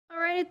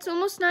It's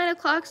almost 9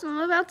 o'clock, so I'm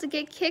about to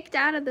get kicked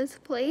out of this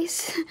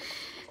place.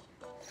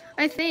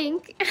 I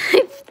think.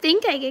 I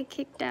think I get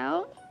kicked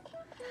out.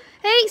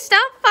 Hey,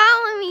 stop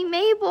following me,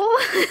 Mabel.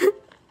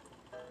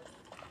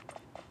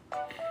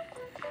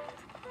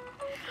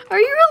 Are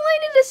you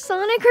related to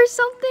Sonic or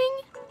something?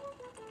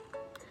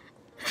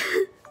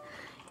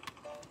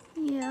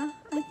 Yeah,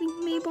 I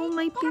think Mabel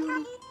might be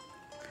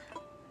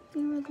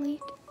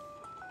related.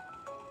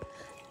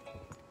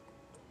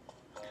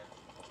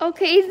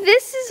 Okay,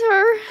 this is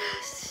her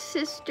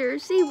sister.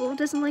 Sable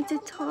doesn't like to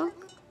talk.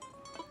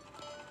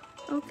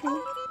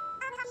 Okay.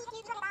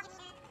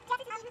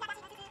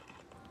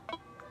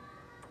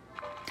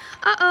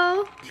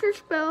 Uh-oh,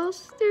 church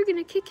bells. They're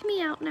gonna kick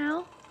me out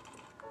now.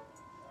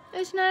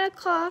 It's 9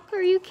 o'clock.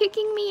 Are you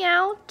kicking me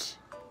out?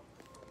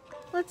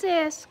 Let's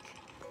ask.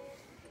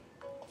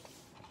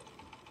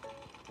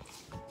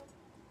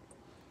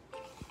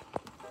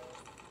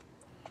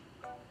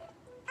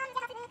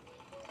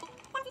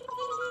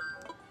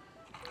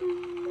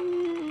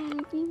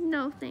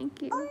 No,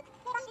 thank you.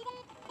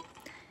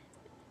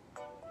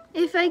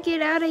 If I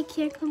get out, I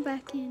can't come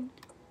back in.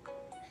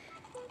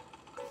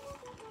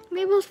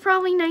 Mabel's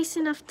probably nice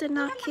enough to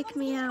not kick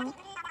me out.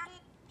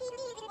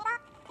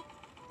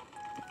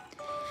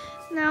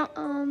 Now,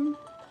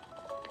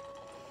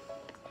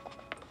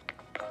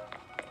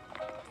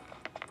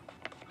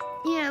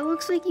 yeah, it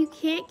looks like you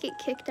can't get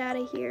kicked out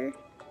of here.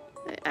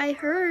 I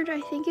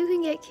think you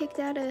can get kicked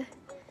out of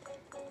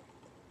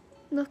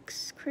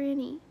Nook's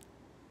Cranny.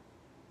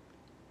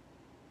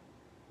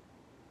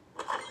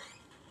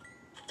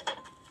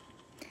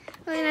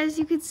 And as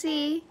you can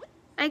see,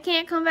 I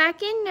can't come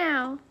back in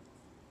now.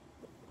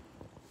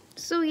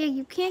 So yeah,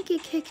 you can't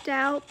get kicked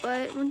out,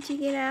 but once you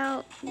get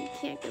out, you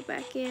can't go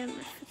back in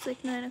if it's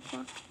like 9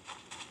 o'clock.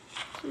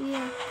 So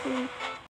yeah, cool.